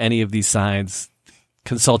experiencing any of these signs.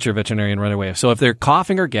 Consult your veterinarian right away. So if they're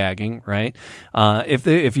coughing or gagging, right?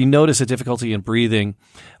 If you notice a difficulty in breathing,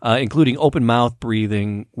 including open mouth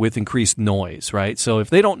breathing with increased noise, right? So if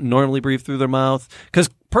they don't normally breathe through their mouth, because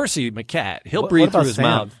Percy, my cat, he'll breathe about through his Sam?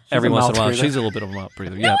 mouth She's every a once in mouth a while. breather. She's a little bit of a mouth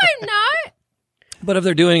breather. Yeah. I'm not. But if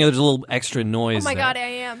they're doing it, there's a little extra noise. Oh my there. God, I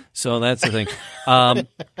am. So that's the thing.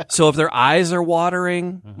 So if their eyes are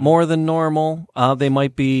watering more than normal, they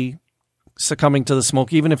might be succumbing to the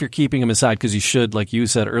smoke, even if you're keeping them inside, because you should, like you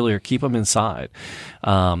said earlier, keep them inside.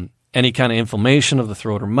 Any kind of inflammation of the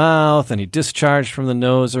throat or mouth, any discharge from the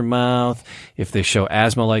nose or mouth, if they show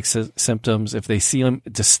asthma-like symptoms, if they see them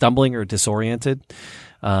just stumbling or disoriented,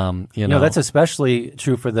 That's especially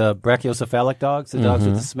true for the brachiocephalic dogs, the dogs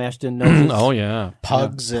with the smashed-in noses. Oh yeah,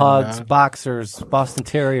 Pugs. Pugs, And, boxers, Boston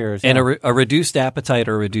Terriers. and yeah. a reduced appetite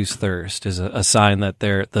or reduced thirst is a sign that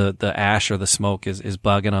the ash or the smoke is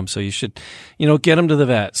bugging them. So you should, get them to the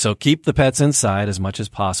vet. So keep the pets inside as much as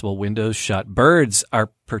possible, windows shut. Birds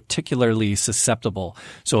are particularly susceptible.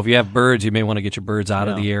 So if you have birds, you may want to get your birds out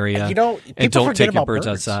of the area. people and don't forget take your about birds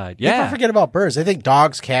birds. outside. People Yeah. forget about birds. They think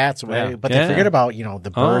dogs, cats, Yeah. but Yeah. they forget about, the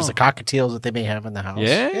birds, Oh. the cockatiels that they may have in the house.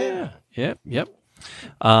 Yeah. Yep.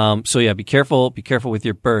 So yeah, be careful with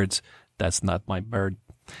your birds. That's not my bird.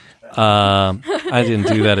 I didn't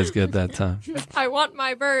do that as good that time. I want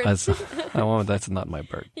my bird. That's not my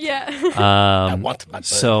bird. Yeah. I want my bird.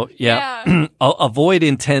 So yeah, avoid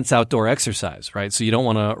intense outdoor exercise, right? So you don't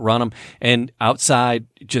want to run them, and outside,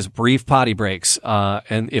 just brief potty breaks.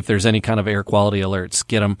 And if there's any kind of air quality alerts,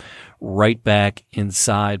 get them right back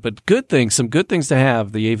inside. But some good things to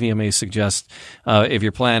have. The AVMA suggests if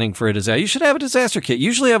you're planning for a disaster, you should have a disaster kit.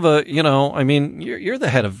 Usually have you're the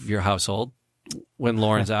head of your household when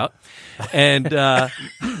Lauren's out, and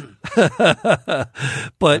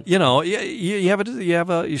but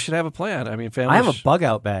you should have a plan. I mean, family. I have a bug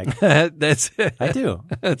out bag. That's it. I do.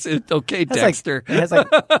 That's it. Okay, It's Dexter. It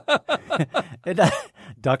has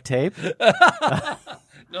duct tape.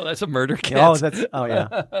 No, that's a murder kit. Oh yeah.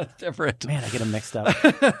 That's different. Man, I get them mixed up.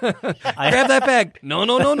 Grab that bag. No,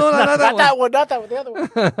 not that not one. that one, the other one.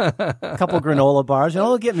 A couple granola bars.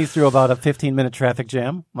 It'll get me through about a 15-minute traffic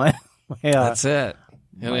jam. That's it.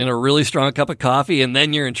 and a really strong cup of coffee, and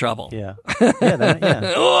then you're in trouble. Yeah.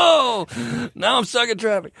 Yeah. Whoa! Now I'm stuck in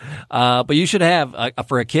traffic. But you should have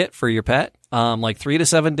for a kit for your pet, like 3 to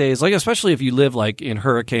 7 days. Like especially if you live like in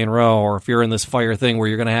Hurricane Row, or if you're in this fire thing where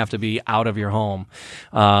you're going to have to be out of your home,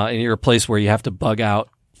 and you're a place where you have to bug out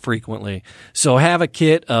frequently. So have a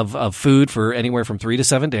kit of food for anywhere from 3 to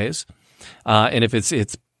 7 days. And if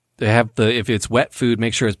if it's wet food,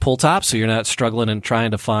 make sure it's pull top, so you're not struggling and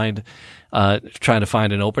trying to find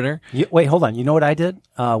an opener. Wait, hold on. You know what I did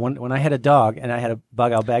when I had a dog and I had a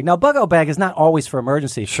bug out bag. Now, bug out bag is not always for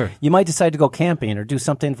emergency. Sure. You might decide to go camping or do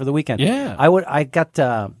something for the weekend. Yeah. I got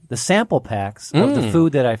the sample packs of the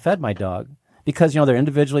food that I fed my dog because they're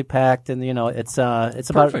individually packed and it's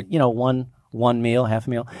about Perfect. one meal, half a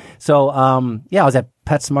meal. So I was at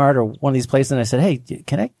PetSmart or one of these places and I said, hey,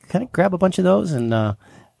 can I grab a bunch of those? And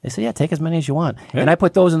they said, yeah, take as many as you want. Yeah. And I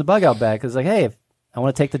put those in the bug out bag because hey, if I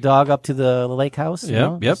want to take the dog up to the lake house.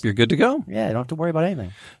 Yep, you're good to go. Yeah, I don't have to worry about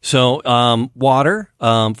anything. So, water,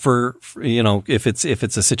 for if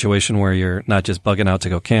it's a situation where you're not just bugging out to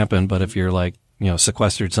go camping, but if you're like,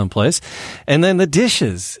 sequestered someplace. And then the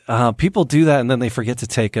dishes, people do that and then they forget to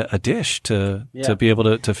take a dish to be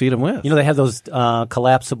able to feed them with. They have those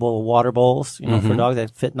collapsible water bowls, for dogs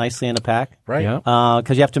that fit nicely in a pack. Right. Yeah.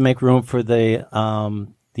 Because you have to make room for the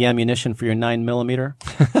ammunition for your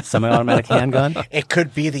 9mm semi-automatic handgun. It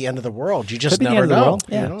could be the end of the world. You just Could be the never end of the know. world,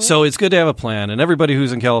 yeah. So it's good to have a plan. And everybody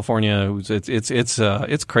who's in California,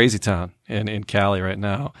 it's crazy town in Cali right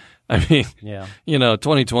now. I mean,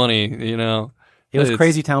 2020, It was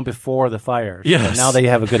crazy town before the fires. Yes. But now they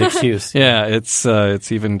have a good excuse. Yeah,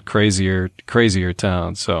 it's even crazier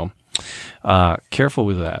town. So careful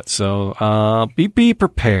with that. So be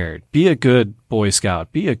prepared. Be a good Boy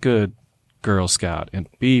Scout. Be a good Girl Scout, and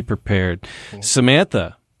be prepared.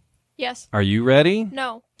 Samantha, Yes. are you ready?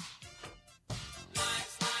 No.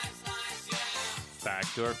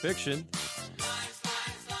 Fact or fiction?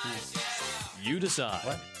 You decide.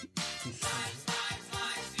 What?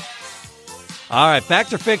 All right,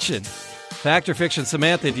 fact or fiction? Fact or fiction?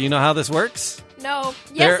 Samantha, do you know how this works? No.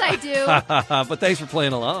 Yes, I do. But thanks for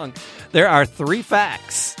playing along. There are 3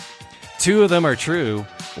 facts. 2 of them are true.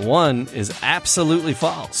 1 is absolutely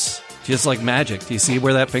false. Just like magic. Do you see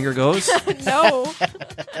where that finger goes? No.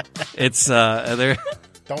 It's there.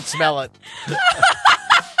 Don't smell it.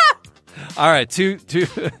 All right,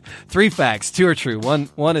 3 facts. 2 are true.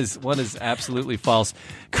 One is absolutely false.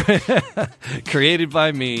 Created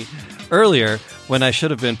by me earlier when I should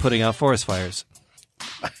have been putting out forest fires.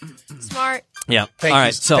 Smart. Yeah. Thank All you.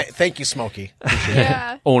 right. So Thank you, Smokey.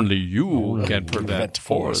 Yeah. only you can prevent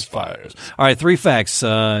forest forest fires. All right, 3 facts. 2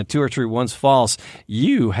 are true. 1's false.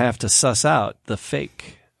 You have to suss out the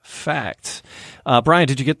fake fact. Brian,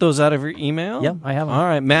 did you get those out of your email? Yep, I have them. All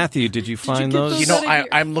right, Matthew, did you find get those? those?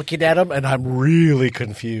 I'm looking at them and I'm really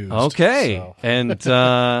confused. Okay, So.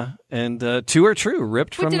 and 2 are true.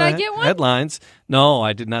 Ripped Wait, from did the I get one? headlines. No,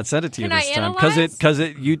 I did not send it to you Can this I time analyze? because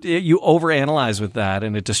you overanalyze with that,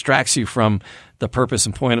 and it distracts you from the purpose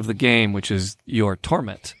and point of the game, which is your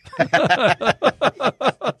torment.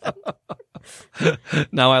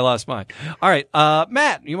 Now I lost mine. All right,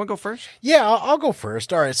 Matt, you want to go first? Yeah, I'll go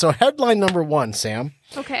first. All right. So headline number 1, Sam.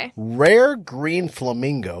 Okay. Rare green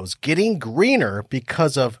flamingos getting greener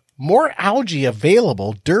because of more algae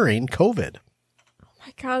available during COVID.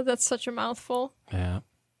 My God, that's such a mouthful. Yeah.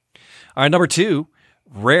 All right, number 2,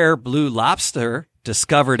 rare blue lobster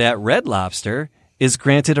discovered at Red Lobster is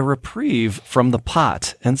granted a reprieve from the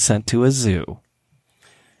pot and sent to a zoo.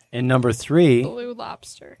 And number 3, Blue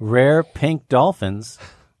lobster. rare pink dolphins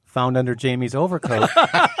found under Jamie's overcoat.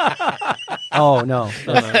 Oh, no.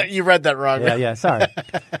 You read that wrong. Yeah, sorry.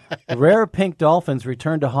 Rare pink dolphins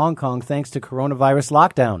returned to Hong Kong thanks to coronavirus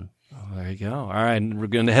lockdown. Oh, there you go. All right, and we're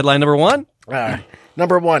going to headline number 1.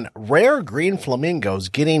 Number 1, rare green flamingos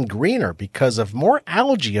getting greener because of more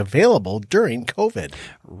algae available during COVID.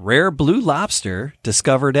 Rare blue lobster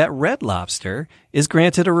discovered at Red Lobster is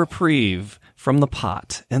granted a reprieve from the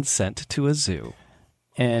pot and sent to a zoo.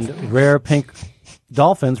 And rare pink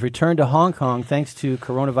dolphins returned to Hong Kong thanks to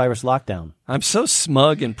coronavirus lockdown. I'm so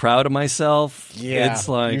smug and proud of myself. Yeah, It's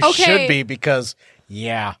like, you Okay. should be because,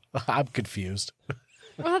 I'm confused.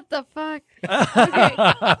 What the fuck? Okay.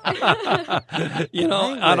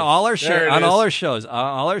 on all our There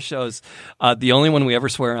it shows, the only one we ever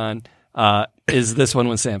swear on is this one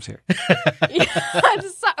when Sam's here.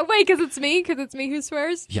 Wait, because it's me? Because it's me who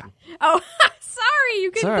swears? Yeah. Oh, sorry.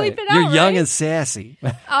 You can Sorry. bleep it out, You're young right? and sassy.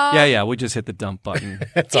 Yeah, we just hit the dump button.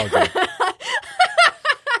 It's all good.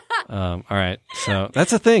 All right. So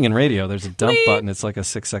that's a thing in radio. There's a dump button. It's like a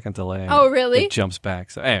 6-second delay. Oh, really? It jumps back.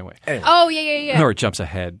 So anyway. Oh, yeah. Or it jumps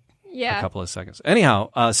ahead Yeah. a couple of seconds.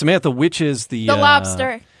 Anyhow, Samantha, which is the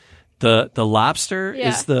lobster. The lobster Yeah.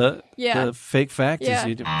 is the fake fact? Yeah.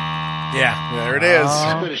 Yeah, there it is.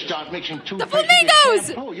 The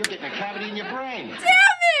flamingos! Oh, you're getting a cavity in your brain. Damn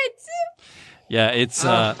it! Yeah, it's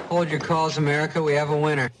Hold your calls, America. We have a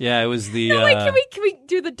winner. yeah, it was the No, wait, can we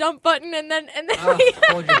do the dump button and then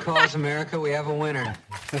Hold your calls, America. We have a winner.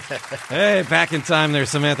 Hey, back in time there,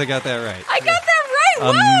 Samantha got that right. I got that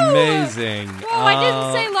right. Whoa! Amazing. Whoa, I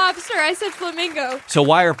didn't say lobster. I said flamingo. So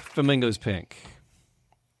why are flamingos pink?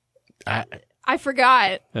 I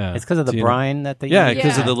forgot. Yeah. It's because of the Do you know? brine that they Yeah, eat.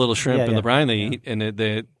 because of Yeah. the little shrimp Yeah, and yeah. the brine they eat, and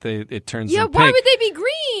it turns Yeah, them why pink. would they be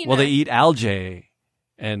green? Well, they eat algae,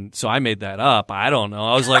 and so I made that up. I don't know.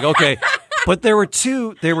 I was like, okay, but there were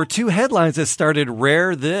two headlines that started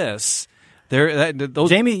rare this. Those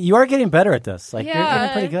Jamie, you are getting better at this. Like you're Yeah.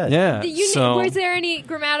 getting pretty good. yeah. Was there any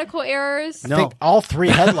grammatical errors? I No. think all three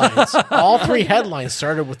headlines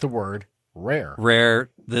started with the word rare. Rare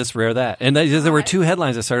this, rare that, and there were two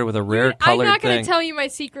headlines that started with a rare I'm colored not going thing. to tell you my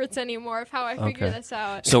secrets anymore of how I figure Okay. this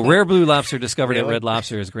out. So rare blue lobster discovered at Really? Red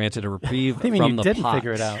Lobster is granted a reprieve What do you mean from you the didn't pot.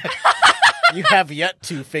 figure it out? You have yet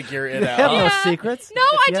to figure it You have out. no Yeah. secrets. No,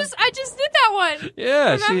 I Yeah. just did that one.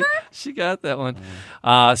 Yeah, Remember? she got that one.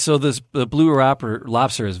 So the blue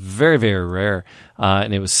lobster is very, very rare,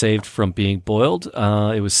 and it was saved from being boiled.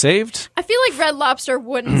 It was saved. I feel like Red Lobster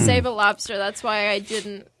wouldn't save a lobster. That's why I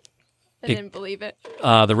didn't believe it.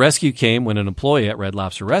 The rescue came when an employee at Red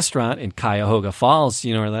Lobster Restaurant in Cuyahoga Falls. Do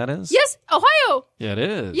you know where that is? Yes, Ohio. Yeah, it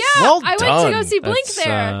is. Yeah, Well I went to done. go see Blink That's,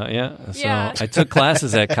 there. yeah. So Yeah. I took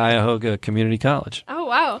classes at Cuyahoga Community College. Oh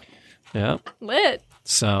wow, Yeah. lit.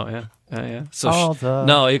 So yeah. So All the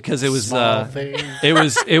no, because it was Small thing. it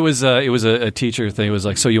was a teacher thing. It was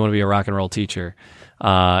like, so you want to be a rock and roll teacher,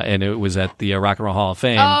 and it was at the Rock and Roll Hall of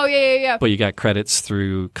Fame. Oh yeah. But you got credits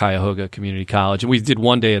through Cuyahoga Community College, and we did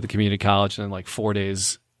one day at the community college and then like 4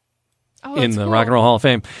 days Oh, in that's the cool. Rock and Roll Hall of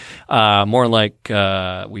Fame. More like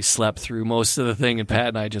we slept through most of the thing, and Pat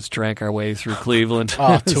and I just drank our way through Cleveland.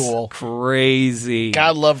 Oh, It was Tool. crazy.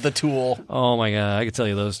 God love the Tool. Oh my God, I could tell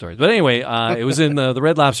you those stories. But anyway, it was in the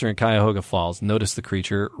Red Lobster in Cuyahoga Falls. Notice the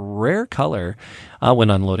creature, rare color,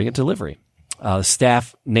 when unloading at delivery. The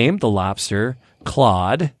staff named the lobster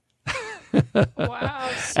Claude Wow.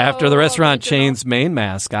 after the so restaurant original. chain's main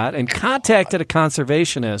mascot and contacted a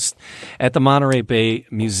conservationist at the Monterey Bay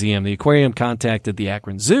Museum. The aquarium contacted the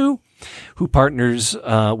Akron Zoo, who partners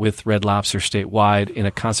with Red Lobster statewide in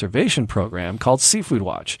a conservation program called Seafood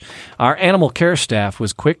Watch. Our animal care staff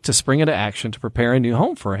was quick to spring into action to prepare a new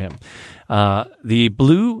home for him. The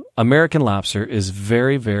blue American lobster is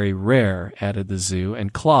very, very rare, added the zoo,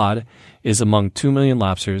 and Claude is among 2 million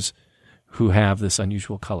lobsters who have this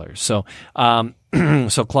unusual color. So,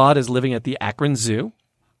 so Claude is living at the Akron Zoo.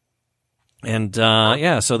 And,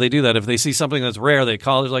 so they do that. If they see something that's rare, they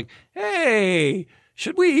call. They're like, hey,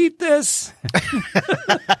 should we eat this?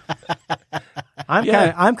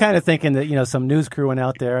 I'm kind of thinking that some news crew went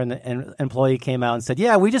out there and an employee came out and said,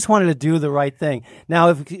 "Yeah, we just wanted to do the right thing. Now,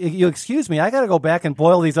 if you excuse me, I got to go back and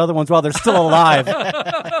boil these other ones while they're still alive." Who's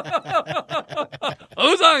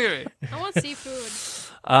hungry? I want seafood.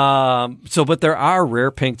 But there are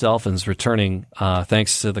rare pink dolphins returning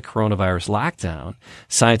thanks to the coronavirus lockdown.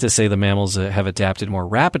 Scientists say the mammals have adapted more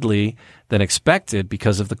rapidly than expected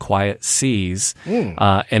because of the quiet seas,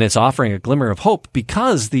 and it's offering a glimmer of hope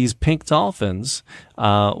because these pink dolphins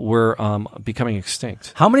were becoming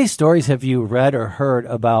extinct. How many stories have you read or heard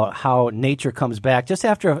about how nature comes back just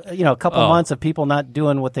after a couple months of people not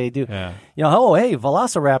doing what they do? Yeah. Oh, hey,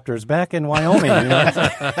 velociraptors back in Wyoming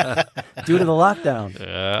due to the lockdown.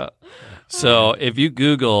 Yeah. So if you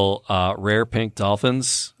Google rare pink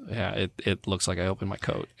dolphins, it looks like I opened my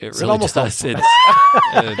coat. It really almost does.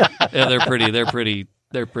 They're pretty. They're pretty.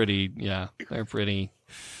 Yeah, they're pretty.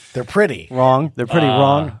 They're pretty. Wrong. They're pretty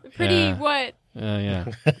wrong. Pretty Yeah. what? Yeah.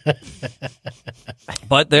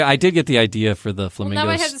 But I did get the idea for the Well, flamingo now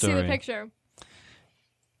I have to story. see the picture.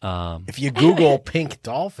 If you Google pink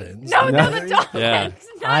dolphins, No, the dolphins. Yeah.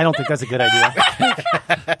 I don't think that's a good idea.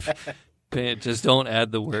 Just don't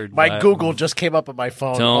add the word. my Google just came up on my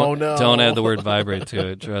phone. Don't Oh no! don't add the word vibrate to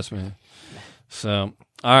it. Trust me. So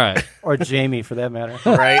all right. Or Jamie, for that matter.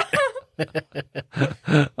 Right?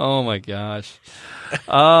 Oh my gosh.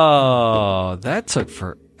 Oh, that took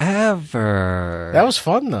forever. That was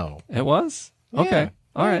fun though. It was? Okay.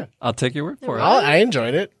 All right. I'll take your word for it. I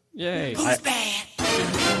enjoyed it. Yay.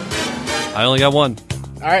 I only got one.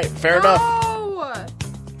 All right, fair enough. Oh.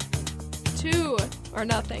 2. or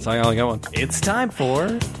nothing. That's all I got one. It's time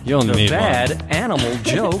for You only the need bad one. animal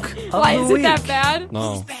joke of Why the is week. it that bad?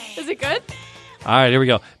 No. Is it good? All right, here we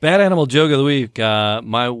go. Bad animal joke of the week.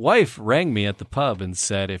 My wife rang me at the pub and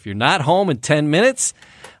said, if you're not home in 10 minutes,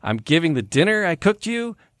 I'm giving the dinner I cooked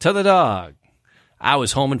you to the dog. I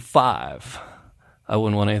was home in 5. I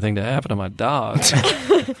wouldn't want anything to happen to my dog.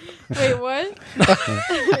 Wait, what?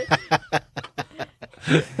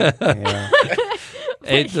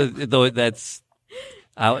 That's...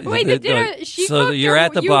 Wait, the dinner she so cooked you're or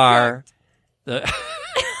at the you bar,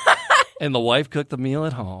 and the wife cooked the meal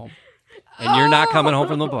at home, and you're not coming home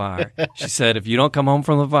from the bar. She said, if you don't come home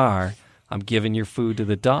from the bar, I'm giving your food to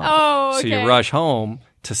the dog. Oh, So you okay. rush home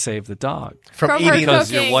to save the dog. From her eating Because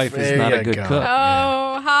cooking. your wife is There not a you good go. cook. Oh,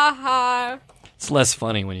 ha ha. It's less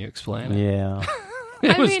funny when you explain it. Yeah.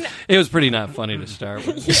 It was pretty not funny to start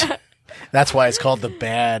with. That's why it's called the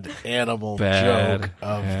bad animal Bad joke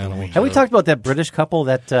of animal the week. Have we talked about that British couple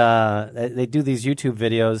that they do these YouTube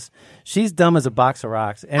videos? She's dumb as a box of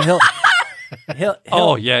rocks, and he'll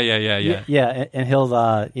Oh, yeah. yeah, and he'll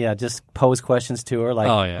just pose questions to her like,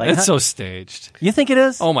 Oh, yeah. like, It's huh? so staged. You think it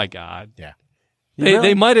is? Oh, my God. Yeah.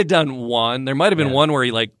 They might have done one. There might have been Yeah. one where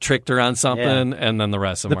he like tricked her on something, and then the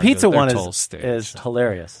rest of The them pizza they're one total is staged.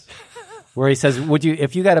 hilarious. Where he says,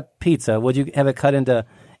 if you got a pizza, would you have it cut into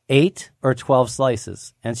 8 or 12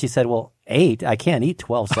 slices? And she said, well, 8? I can't eat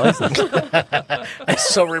 12 slices. I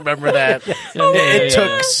still remember that. It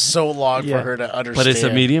took so long for her to understand. But it's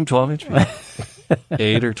a medium 12-inch pizza.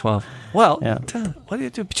 8 or 12. Well, Yeah. what do you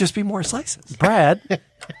do? Just be more slices. Brad,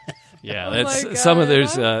 Yeah, Oh that's my some of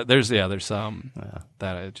God. there's some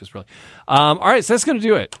that I just really. All right, so that's going to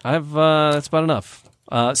do it. That's about enough.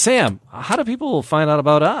 Sam, how do people find out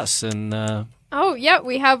about us? And Oh, yeah.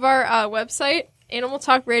 We have our website,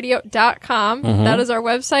 animaltalkradio.com. That is our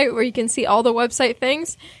website where you can see all the website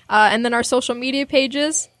things. And then our social media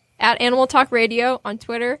pages at Animal Talk Radio on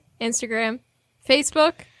Twitter, Instagram,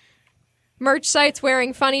 Facebook. Merch sites,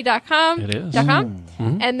 wearingfunny.com. It is.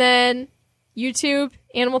 And then YouTube,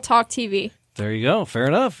 Animal Talk TV. There you go. Fair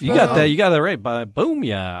enough. You got that. You got that right. Boom.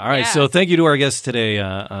 Yeah. All right. Yeah. So thank you to our guest today,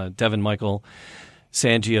 Devin Michael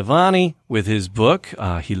Sangiovanni, with his book,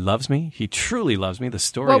 He Loves Me. He truly loves me. The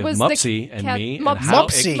story What of was the Mupsy and cat- me Mupsy. and how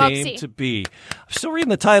Mupsy. it came Mupsy. to be. I'm still reading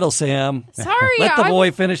the title, Sam. Sorry. Let the I-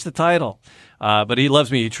 boy finish the title. But he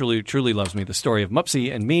loves me. He truly, truly loves me. The story of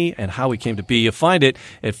Mupsy and me and how we came to be. You find it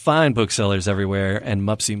at fine booksellers everywhere and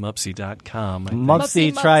mupsymupsy.com.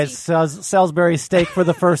 Mupsy Mupsy. tries Salisbury steak for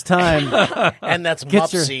the first time. And that's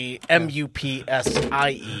Get your- Mupsy,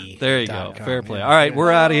 Mupsie. There you go. Fair play. All right,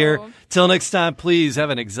 we're out of here. Till next time, please have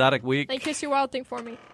an exotic week. And kiss your wild thing for me.